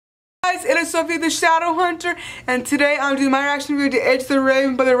guys, it is Sophie the Shadow Hunter, and today I'm doing my reaction video to Edge the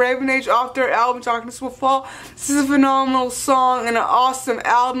Raven by the Raven Age off their album Darkness Will Fall. This is a phenomenal song and an awesome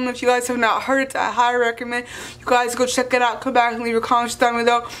album. If you guys have not heard it, I highly recommend you guys go check it out. Come back and leave your comments down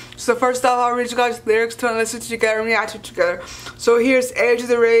below. So first off, I'll read you guys the lyrics to it and listen together and react to it together. So here's Edge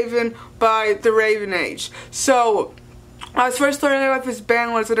the Raven by the Raven Age. So I was first learning about this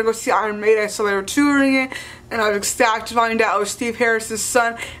band when I was going to go see Iron Maiden. I saw they were touring it, and I was ecstatic to find out it was Steve Harris's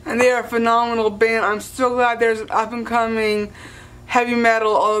son, and they are a phenomenal band. I'm so glad there's an up-and-coming heavy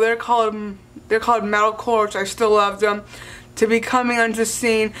metal, although they're called metalcore, which I still love them, to be coming onto the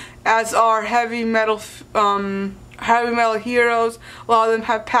scene, as are heavy metal heroes. A lot of them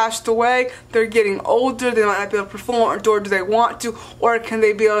have passed away. They're getting older. They might not be able to perform, or do they want to, or can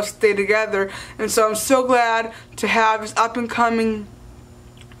they be able to stay together? And so I'm so glad to have this up-and-coming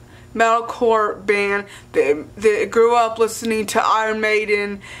metalcore band that grew up listening to Iron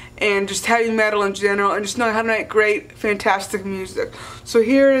Maiden and just heavy metal in general, and just know how to make great, fantastic music. So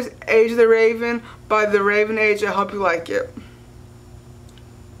here is Age of the Raven by the Raven Age. I hope you like it.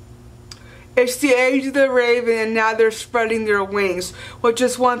 It's the age of the raven, and now they're spreading their wings. With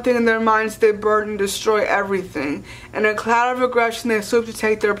just one thing in their minds, they burn and destroy everything. In a cloud of aggression, they swoop to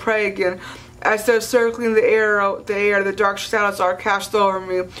take their prey again. As they're circling the air, the dark shadows are cast over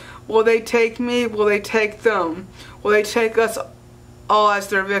me. Will they take me? Will they take them? Will they take us all as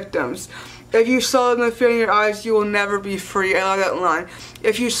their victims? If you saw them fear in your eyes, you will never be free. I love that line.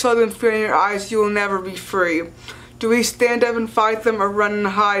 If you saw them fear in your eyes, you will never be free. Do we stand up and fight them, or run and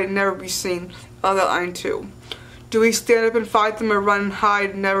hide and never be seen? I love that line too. Do we stand up and fight them, or run and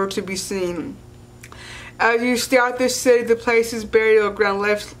hide never to be seen? As you stare at this city, the places burial ground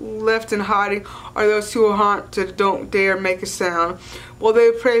left in hiding are those who are haunted, don't dare make a sound. Will they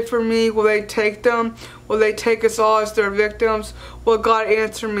pray for me? Will they take them? Will they take us all as their victims? Will God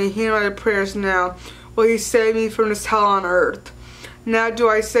answer me? Hear my prayers now. Will He save me from this hell on earth? Now do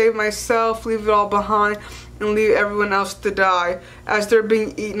I save myself, leave it all behind, and leave everyone else to die, as they're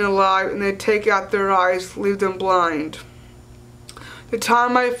being eaten alive, and they take out their eyes, leave them blind. The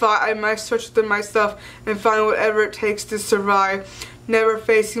time I fight, I must search within myself and find whatever it takes to survive, never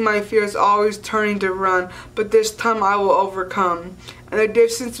facing my fears, always turning to run, but this time I will overcome. In the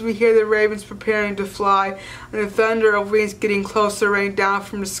distance we hear the ravens preparing to fly, and the thunder of wings getting closer rain down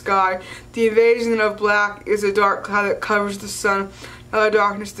from the sky. The invasion of black is a dark cloud that covers the sun. Now the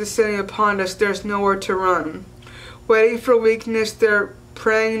darkness descending upon us, there's nowhere to run. Waiting for weakness, they're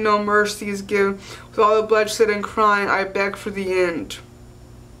praying no mercy is given. With all the bloodshed and crying, I beg for the end.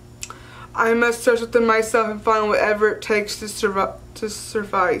 I must search within myself and find whatever it takes to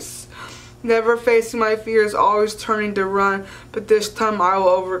suffice. Never facing my fears, always turning to run, but this time I will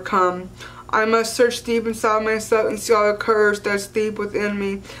overcome. I must search deep inside myself and see all the courage that's deep within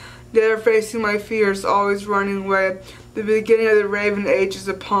me. Never facing my fears, always running away. The beginning of the Raven Age is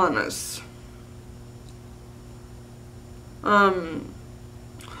upon us.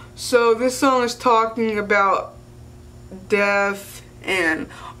 So this song is talking about death and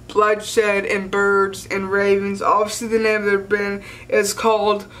bloodshed and birds and ravens. Obviously the name of their band is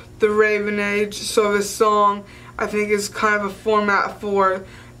called the Raven Age, so this song I think is kind of a format for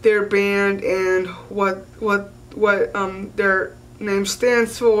their band and what their name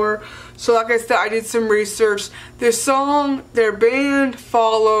stands for. So like I said, I did some research. This song, their band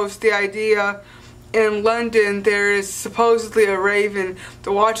follows the idea in London there is supposedly a raven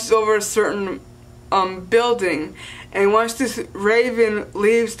that watches over a certain building, and once this raven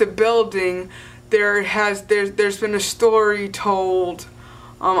leaves the building, there's been a story told.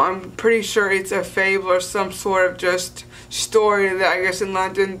 I'm pretty sure it's a fable or some sort of just story that I guess in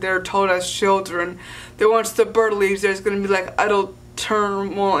London they're told as children, that once the bird leaves there's going to be like utter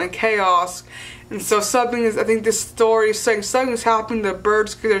turmoil and chaos. And so something is, I think this story is saying something's happened to the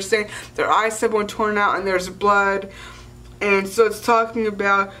birds, because they're saying their eyes have been torn out and there's blood. And so it's talking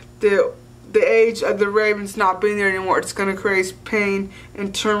about the age of the ravens not being there anymore. It's going to create pain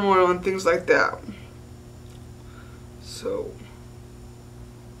and turmoil and things like that. So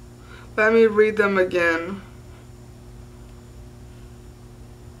let me read them again.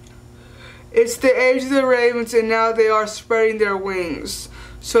 It's the age of the ravens, and now they are spreading their wings.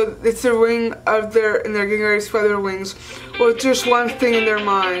 So it's the ring of and they're getting ready to spread their wings with just one thing in their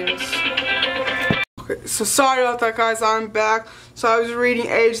minds. Okay, so sorry about that, guys. I'm back. So I was reading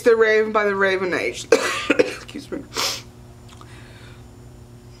Age of the Raven by the Raven Age. Excuse me.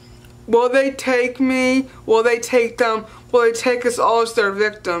 Will they take me? Will they take them? Will they take us all as their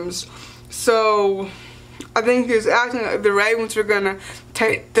victims? So I think he was acting like the ravens were gonna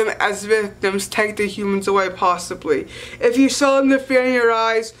take them as victims, take the humans away possibly. If you show them the fear in your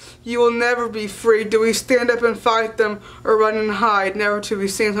eyes, you will never be free. Do we stand up and fight them or run and hide, never to be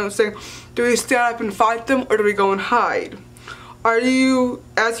seen? So I'm saying, do we stand up and fight them or do we go and hide? Are you,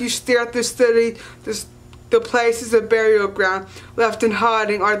 as you stare at the city, the places of burial ground, left in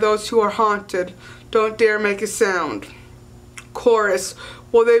hiding are those who are haunted. Don't dare make a sound. Chorus.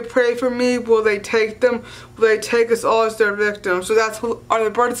 Will they pray for me? Will they take them? Will they take us all as their victims? So that's, are the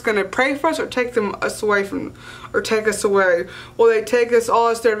birds going to pray for us or take us away from, or take us away? Will they take us all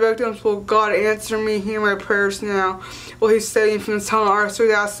as their victims? Will God answer me? Hear my prayers now. Will He save me from this hell on earth? So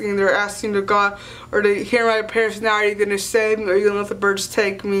they're asking to God, or to hear my prayers now. Are you going to save me, or are you going to let the birds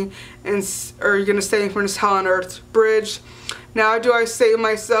take me, and or are you going to save me from this hell on earth? Bridge. Now do I save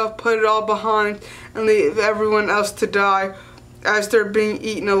myself, put it all behind, and leave everyone else to die, as they're being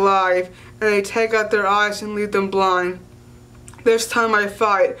eaten alive, and they take out their eyes and leave them blind. This time I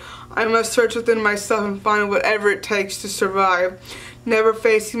fight. I must search within myself and find whatever it takes to survive. Never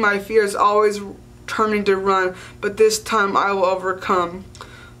facing my fears, always turning to run, but this time I will overcome.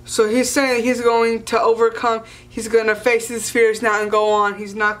 So he's saying that he's going to overcome, he's going to face his fears now and go on.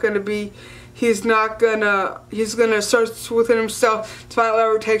 He's going to search within himself to find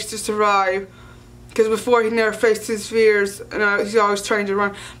whatever it takes to survive. Because before he never faced his fears, and he's always trying to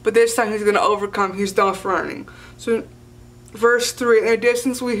run. But this time he's going to overcome. He's done with running. So, verse 3. In the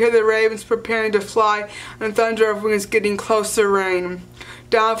distance we hear the ravens preparing to fly, and the thunder of wings getting closer rain.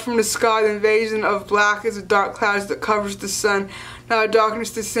 Down from the sky the invasion of black as the dark clouds that covers the sun. Now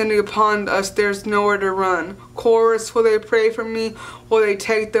darkness descending upon us, there's nowhere to run. Chorus. Will they pray for me? Will they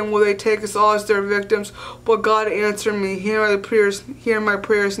take them? Will they take us all as their victims? Will God answer me? Hear my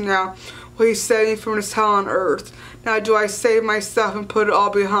prayers now. Will He save me from this hell on earth? Now do I save myself and put it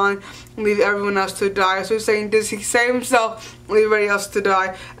all behind and leave everyone else to die? So he's saying, does He save Himself and leave everybody else to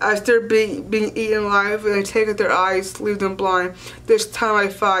die? As they're being eaten alive and they take out their eyes, leave them blind. This time I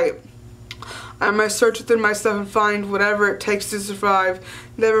fight. I must search within myself and find whatever it takes to survive.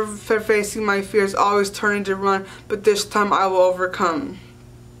 Never facing my fears, always turning to run, but this time I will overcome.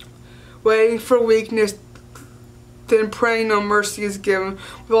 Waiting for weakness, then praying no mercy is given.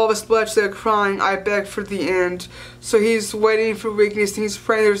 With all this bloodshed crying, I beg for the end. So he's waiting for weakness, and he's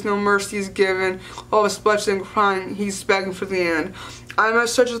praying there's no mercy is given. With all this bloodshed crying, he's begging for the end. I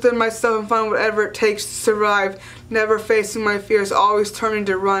must search within myself and find whatever it takes to survive. Never facing my fears, always turning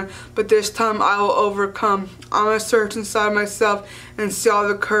to run, but this time I will overcome. I must search inside myself and see all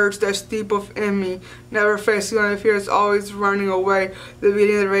the courage that's deep within me. Never facing my fears, always running away. The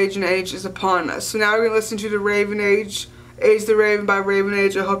beating of the raging age is upon us. So now we're going to listen to the Raven Age, Age the Raven by Raven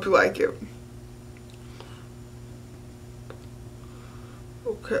Age. I hope you like it.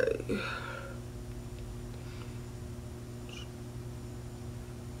 Okay.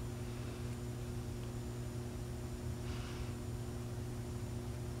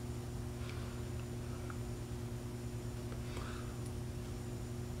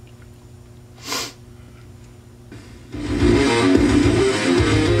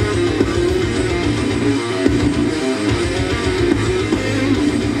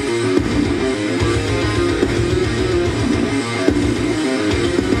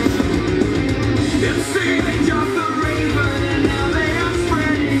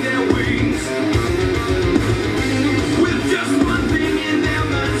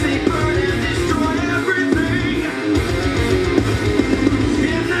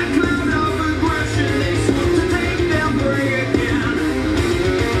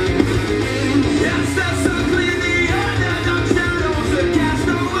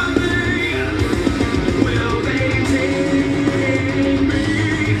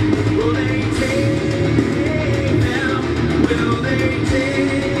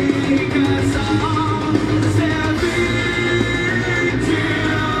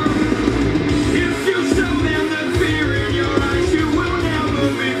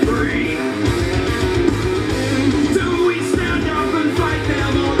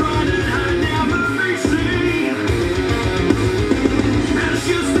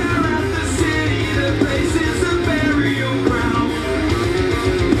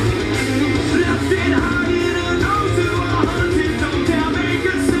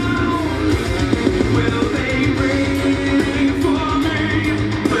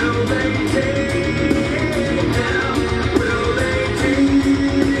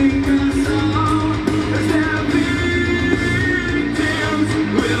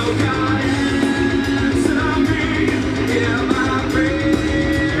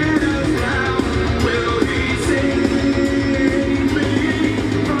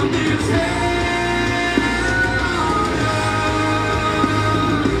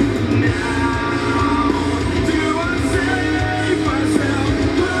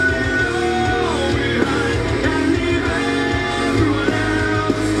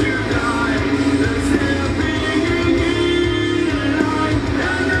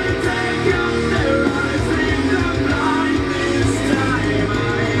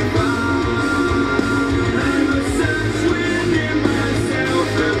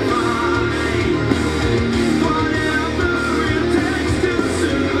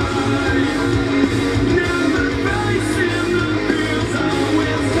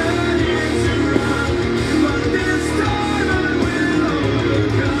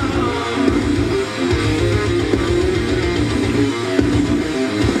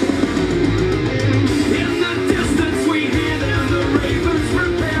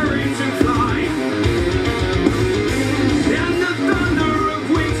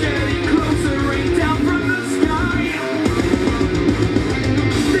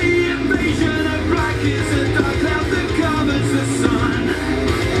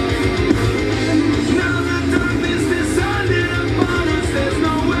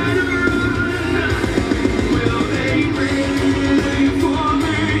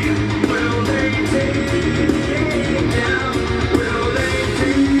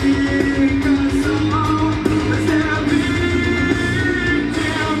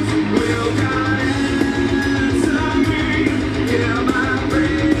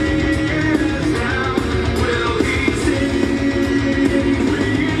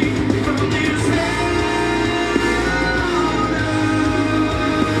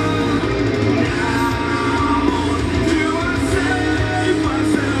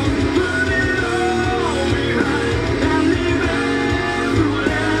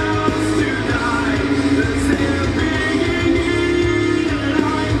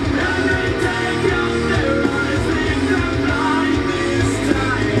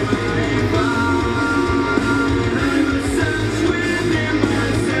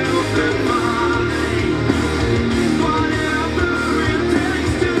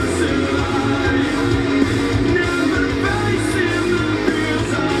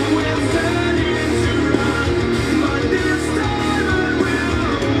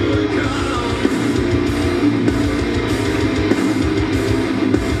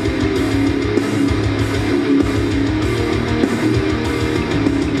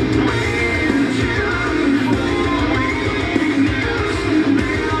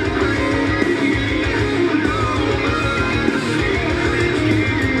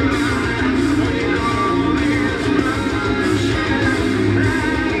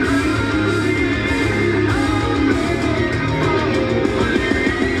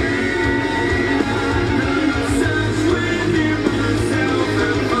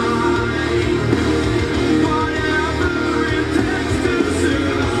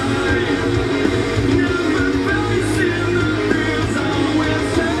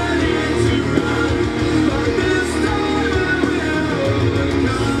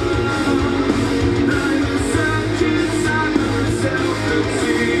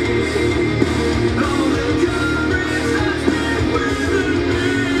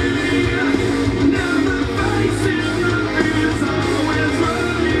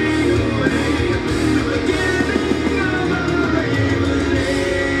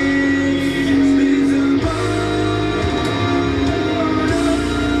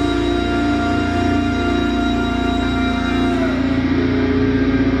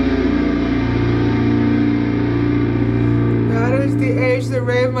 the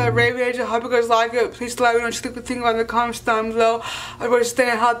Raven by the Raven Age. I hope you guys like it. Please let me know what you think about in the comments down below. I wish you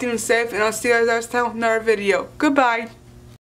staying healthy and safe, and I'll see you guys next time with another video. Goodbye.